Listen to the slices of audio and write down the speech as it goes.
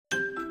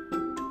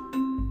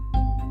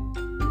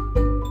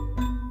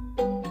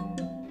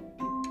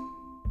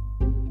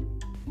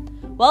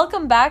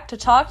Welcome back to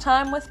Talk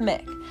Time with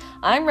Mick.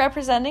 I'm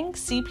representing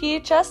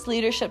CPHS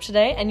Leadership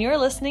today, and you're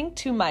listening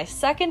to my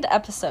second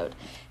episode.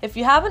 If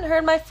you haven't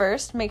heard my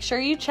first, make sure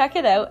you check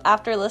it out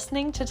after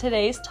listening to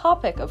today's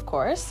topic, of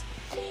course.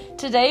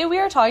 Today we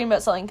are talking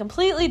about something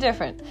completely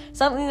different,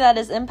 something that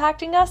is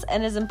impacting us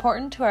and is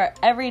important to our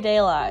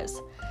everyday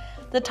lives.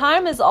 The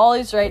time is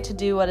always right to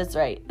do what is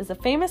right, is a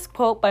famous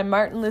quote by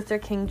Martin Luther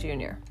King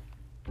Jr.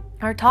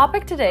 Our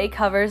topic today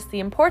covers the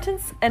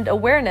importance and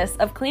awareness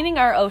of cleaning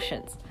our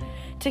oceans.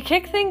 To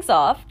kick things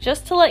off,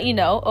 just to let you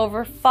know,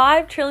 over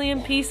 5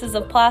 trillion pieces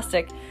of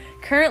plastic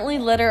currently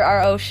litter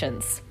our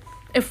oceans.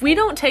 If we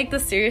don't take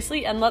this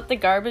seriously and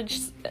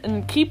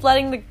keep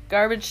letting the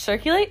garbage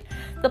circulate,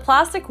 the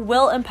plastic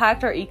will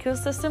impact our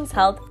ecosystem's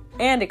health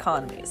and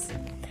economies.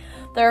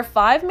 There are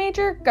 5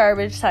 major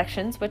garbage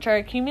sections which are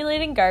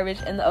accumulating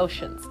garbage in the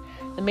oceans.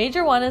 The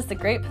major one is the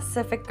Great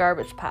Pacific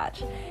Garbage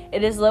Patch.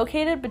 It is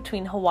located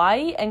between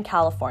Hawaii and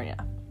California.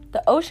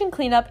 The ocean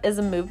cleanup is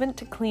a movement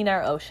to clean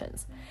our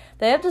oceans.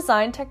 They have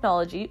designed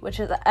technology which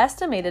is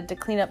estimated to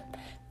clean up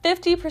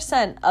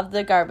 50% of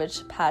the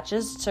garbage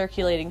patches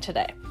circulating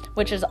today,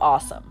 which is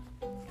awesome.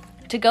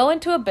 To go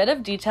into a bit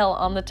of detail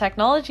on the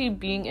technology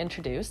being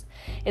introduced,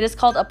 it is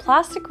called a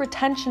plastic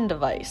retention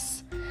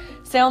device.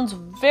 Sounds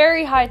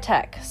very high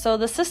tech, so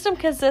the system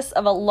consists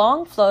of a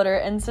long floater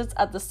and sits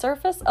at the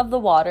surface of the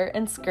water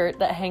and skirt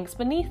that hangs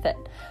beneath it.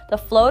 The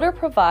floater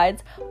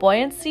provides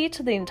buoyancy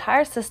to the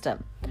entire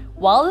system,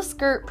 while the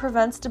skirt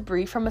prevents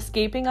debris from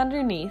escaping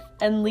underneath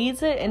and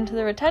leads it into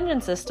the retention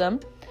system,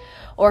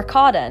 or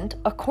cod end.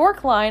 A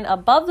cork line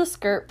above the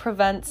skirt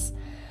prevents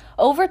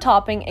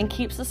overtopping and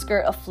keeps the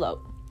skirt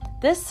afloat.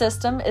 This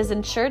system is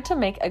ensured to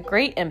make a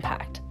great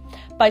impact.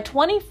 By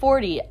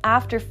 2040,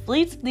 after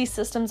fleets of these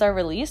systems are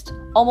released,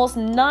 almost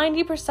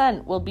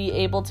 90% will be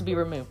able to be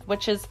removed,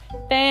 which is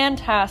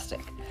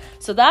fantastic.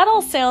 So that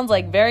all sounds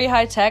like very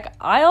high tech.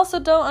 I also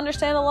don't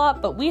understand a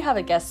lot, but we have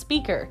a guest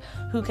speaker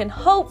who can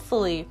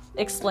hopefully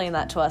explain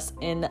that to us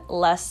in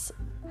less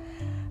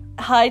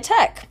high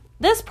tech.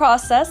 This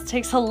process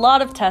takes a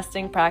lot of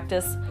testing,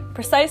 practice,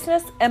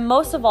 preciseness, and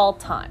most of all,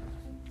 time.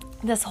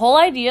 This whole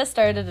idea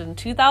started in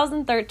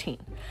 2013.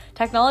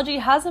 Technology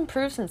has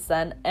improved since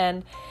then,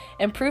 and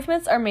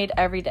improvements are made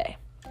every day.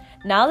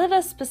 Now that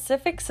a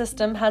specific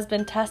system has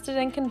been tested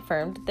and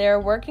confirmed, they are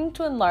working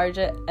to enlarge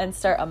it and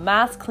start a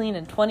mass clean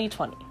in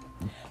 2020.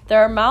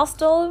 There are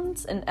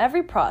milestones in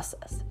every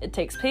process. It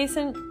takes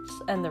patience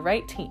and the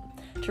right team.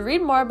 To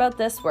read more about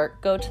this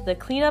work, go to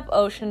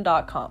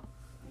thecleanupocean.com.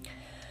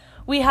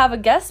 We have a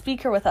guest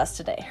speaker with us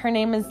today. Her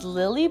name is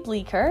Lily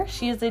Bleeker.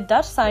 She is a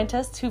Dutch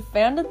scientist who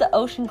founded the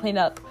ocean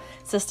cleanup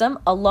system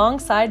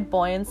alongside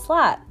Boy and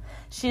Slat.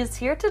 She is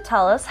here to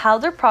tell us how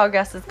their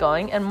progress is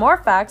going and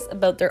more facts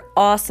about their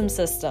awesome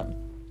system.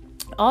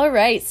 All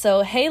right,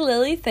 so hey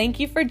Lily, thank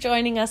you for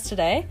joining us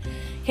today.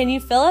 Can you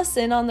fill us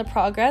in on the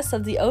progress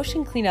of the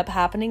ocean cleanup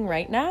happening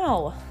right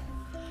now?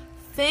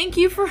 Thank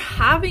you for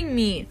having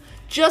me.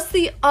 Just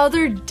the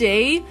other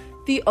day,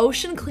 the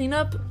ocean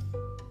cleanup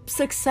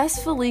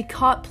successfully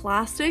caught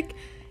plastic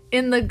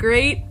in the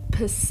Great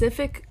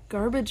Pacific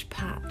Garbage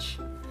Patch.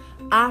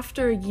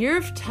 After a year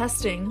of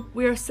testing,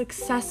 we are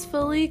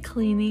successfully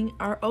cleaning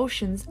our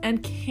oceans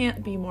and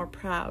can't be more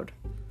proud.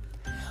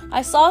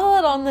 I saw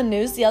that on the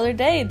news the other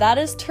day. That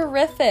is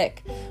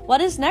terrific. What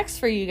is next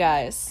for you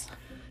guys?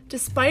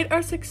 Despite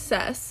our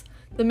success,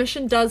 the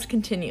mission does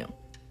continue.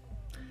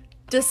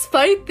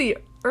 Despite the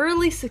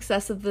early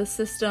success of the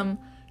system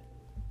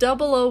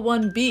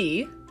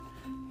 001B,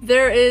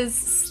 there is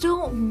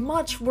still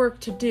much work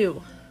to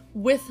do.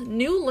 With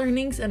new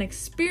learnings and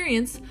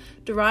experience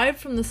derived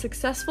from the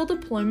successful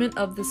deployment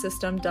of the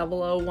system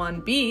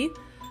 001B,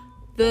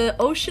 the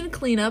ocean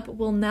cleanup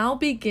will now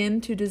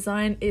begin to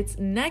design its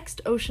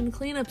next ocean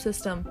cleanup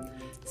system,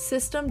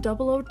 System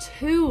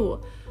 002,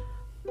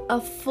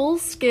 a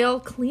full-scale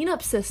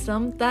cleanup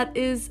system that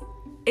is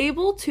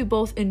able to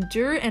both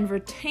endure and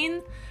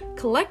retain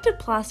collected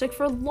plastic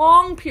for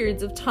long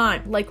periods of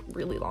time, like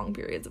really long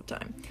periods of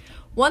time.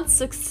 Once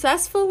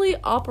successfully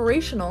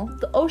operational,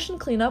 the ocean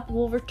cleanup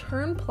will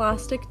return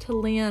plastic to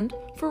land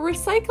for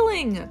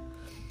recycling.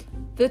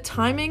 The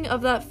timing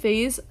of that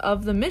phase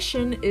of the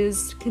mission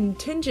is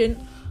contingent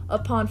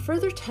upon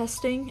further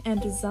testing and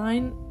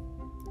design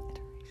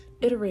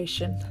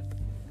iteration.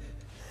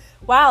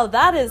 Wow,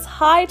 that is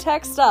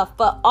high-tech stuff,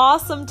 but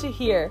awesome to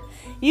hear.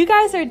 You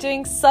guys are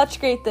doing such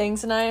great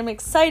things, and I am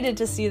excited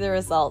to see the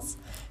results.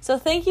 So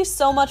thank you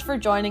so much for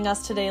joining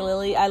us today,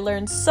 Lily. I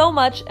learned so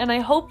much, and I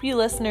hope you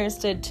listeners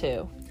did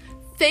too.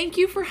 Thank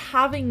you for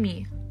having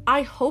me.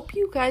 I hope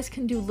you guys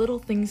can do little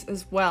things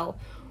as well.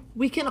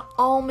 We can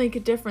all make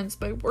a difference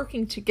by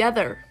working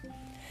together.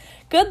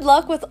 Good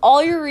luck with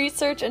all your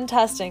research and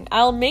testing.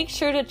 I'll make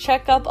sure to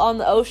check up on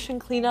the ocean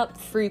cleanup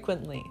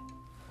frequently.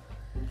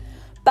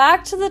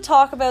 Back to the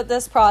talk about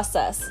this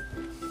process.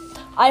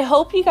 I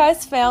hope you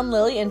guys found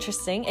Lily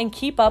interesting and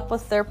keep up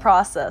with their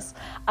process.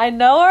 I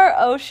know our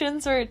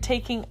oceans are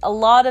taking a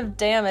lot of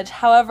damage,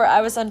 however,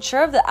 I was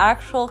unsure of the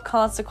actual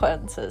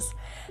consequences.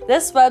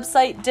 This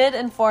website did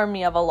inform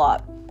me of a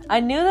lot. I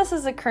knew this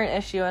is a current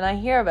issue and I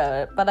hear about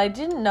it, but I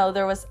didn't know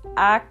there was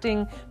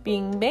acting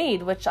being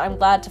made, which I'm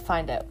glad to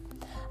find out.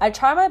 I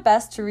try my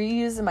best to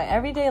reuse in my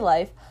everyday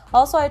life.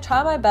 Also, I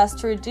try my best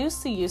to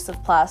reduce the use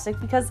of plastic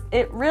because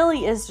it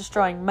really is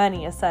destroying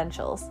many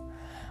essentials.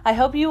 I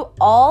hope you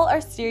all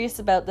are serious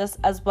about this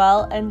as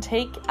well and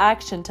take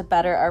action to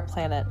better our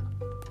planet.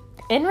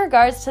 In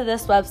regards to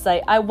this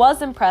website, I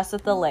was impressed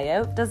with the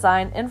layout,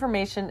 design,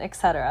 information,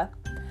 etc.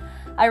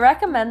 I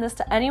recommend this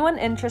to anyone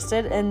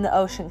interested in the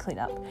ocean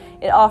cleanup.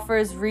 It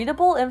offers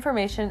readable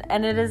information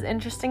and it is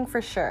interesting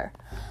for sure.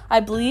 I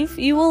believe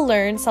you will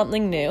learn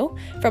something new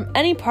from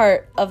any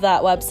part of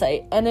that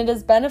website and it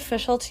is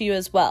beneficial to you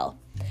as well.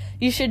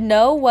 You should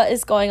know what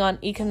is going on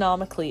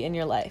economically in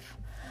your life.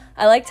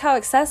 I liked how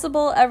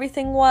accessible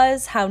everything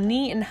was, how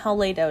neat and how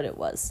laid out it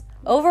was.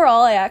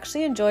 Overall, I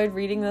actually enjoyed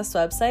reading this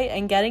website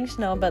and getting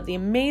to know about the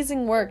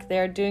amazing work they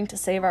are doing to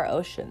save our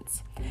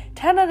oceans.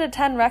 10 out of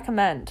 10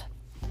 recommend.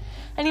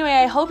 Anyway,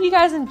 I hope you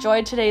guys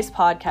enjoyed today's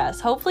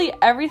podcast. Hopefully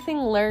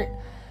everyone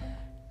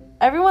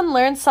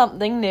learns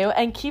something new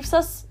and keeps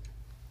us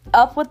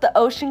up with the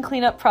ocean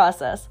cleanup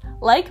process.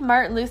 Like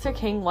Martin Luther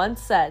King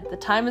once said, the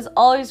time is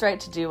always right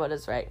to do what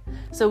is right.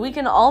 So we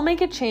can all make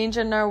a change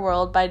in our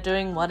world by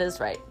doing what is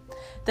right.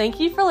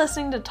 Thank you for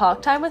listening to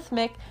Talk Time with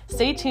Mick.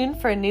 Stay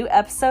tuned for a new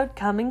episode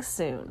coming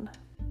soon.